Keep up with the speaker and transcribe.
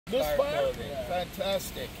Misfire?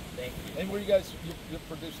 Fantastic. Thank you. And were you guys, you're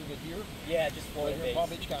producing it here? Yeah, just Florida Right here in based. Palm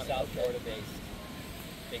Beach County. South Okay. Florida based.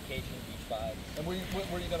 Vacation, beach vibes. And were you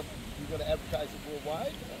gonna advertise it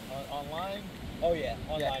worldwide? Online? Oh yeah,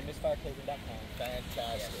 online, misfireclothing.com.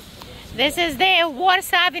 Fantastic. Yeah. This is the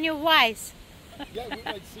Worth Avenue Wise. Yeah, we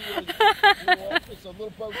might see you in your office, a little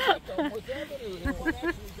boutique on Worth Avenue. We're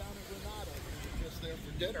actually down at Renata. We're just there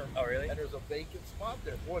for dinner. Oh really? And there's a vacant spot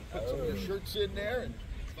there. Boy, put some of your shirts in there and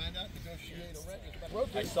find out, negotiate a rent.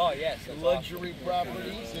 I saw, yes. Luxury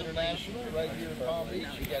Properties International, right here in Palm Beach.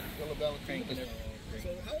 You got Valentina. So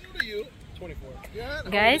how old are you? 24. Yeah,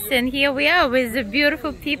 Guys, and here we are with the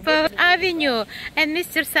beautiful people Avenue and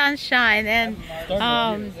Mr. Sunshine and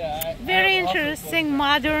very interesting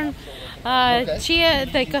modern chair,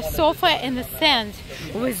 like a sofa in the sand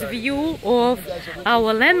with view of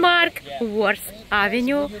our landmark, Worth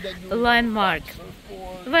Avenue landmark.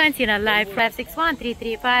 Valentina live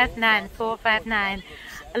 561-335-9459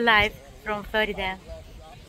 live from Florida.